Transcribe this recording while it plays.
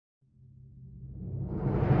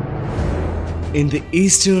In the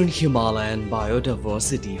eastern Himalayan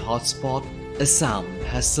biodiversity hotspot, Assam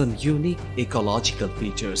has some unique ecological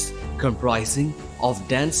features comprising of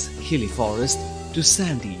dense hilly forest to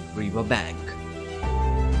sandy riverbank.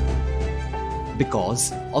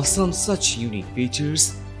 Because of some such unique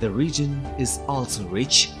features, the region is also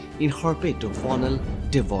rich in herpetofaunal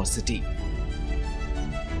diversity.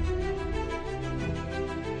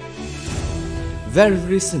 Very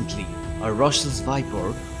recently, a Russell's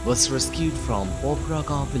viper was rescued from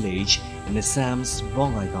Popragaon village in Assam's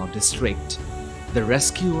Bongaigaon district. The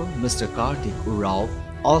rescuer, Mr. Kartik Urao,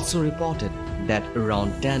 also reported that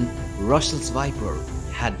around 10 Russell's viper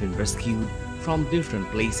had been rescued from different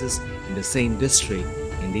places in the same district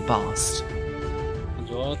in the past.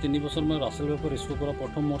 যোৱা 3 বছৰ মই ৰাসেল viper rescue কৰা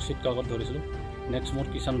প্ৰথম মোৰ seat কাগজ ধৰিছিলো next মোৰ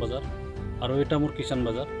কিষাণ বাজাৰ আৰু এটা মোৰ কিষাণ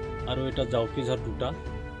বাজাৰ আৰু এটা জাউকিঝাৰ দুটা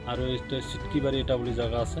আৰু এটা সিটকিবাৰী এটা বুলি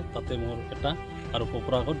জায়গা আছে তাতে মোৰ এটা আৰু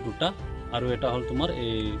পোপৰাগত দুটা আৰু এটা হল তোমাৰ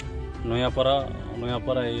এই নয়াপাৰা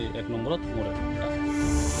এই এক নম্বৰত মোৰ এটা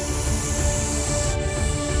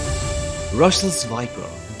Russell's viper,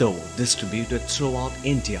 though distributed throughout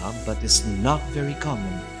India but is not very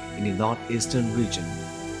common in the northeastern region.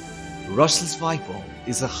 Russell's viper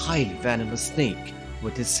is a highly venomous snake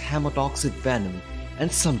with its hemotoxic venom and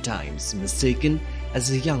sometimes mistaken as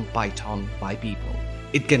a young python by people.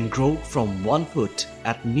 It can grow from 1 foot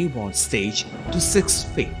at newborn stage to 6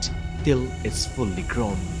 feet till it's fully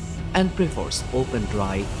grown and prefers open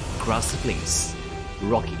dry grassy place,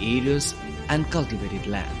 rocky areas and cultivated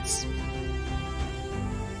lands.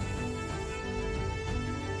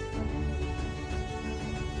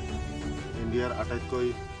 India's আটাইতকৈ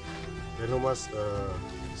venomous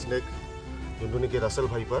snake যোনটো নেকি Russell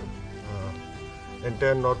viper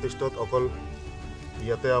entire north ইষ্টত অকল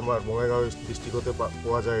ইয়াতে আমাৰ বঙাইগাঁও ডিষ্ট্ৰিক্টতে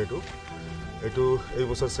পোৱা যায় এইটো এই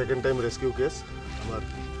বছৰ সেকেন্ড টাইম ৰেস্কিউ কেছ আমাৰ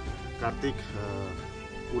কাৰ্তিক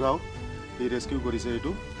উৰাও এই ৰেস্কিউ কৰিছে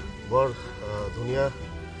এইটো বৰ ধুনীয়া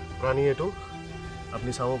প্ৰাণী এইটো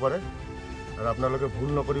আপুনি চাব পাৰে আৰু আপোনালোকে ভুল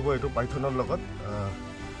নকৰিব এইটো পাইথনৰ লগত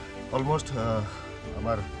অলমোষ্ট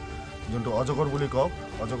আমাৰ যোনটো অজগৰ বুলি কওঁ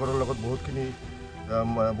অজগৰৰ লগত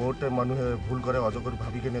বহুত টাইম মানুহে ভুল কৰে অজগৰ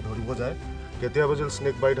ভাবি কেনে ধৰিব যায় কেতিয়াবা যদি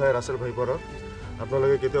স্নেক বাইট হয় ৰাছেল ভাইপাৰৰ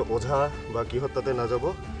আপোনালোকে কেতিয়া ওঝা বা কিহত তাতে নাযাব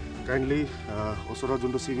কাইণ্ডলি ওচৰৰ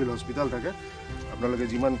যোনটো চিভিল হস্পিটাল থাকে আপোনালোকে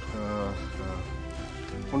যিমান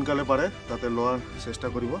সোনকালে পাৰে তাতে লোৱাৰ চেষ্টা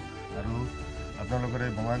কৰিব আৰু আপোনালোকৰ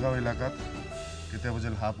এই বঙাইগাঁও এলেকাত কেতিয়াবা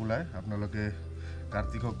যদি সাপ ওলায় আপোনালোকে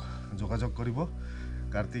কাৰ্তিকক যোগাযোগ কৰিব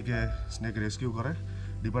কাৰ্তিকে স্নেক ৰেস্কিউ কৰে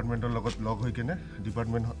ডিপাৰ্টমেণ্টৰ লগত লগ হৈ কেনে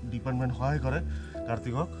ডিপাৰ্টমেণ্ট সহায় কৰে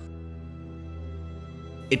কাৰ্তিকক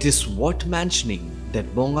It is worth mentioning that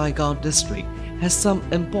Bongaigaon district has some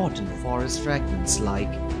important forest fragments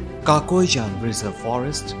like Kakoijan Reserve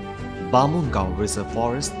Forest, Bamungaon Reserve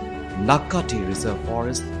Forest, Nakkati Reserve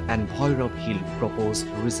Forest and Bhairav Hill Proposed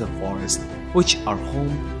Reserve Forest, which are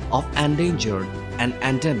home of endangered and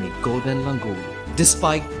endemic golden langur.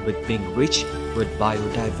 Despite with being rich with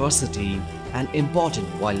biodiversity and important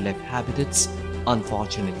wildlife habitats,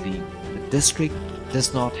 unfortunately, the district does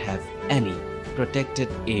not have any protected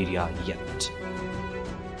area yet.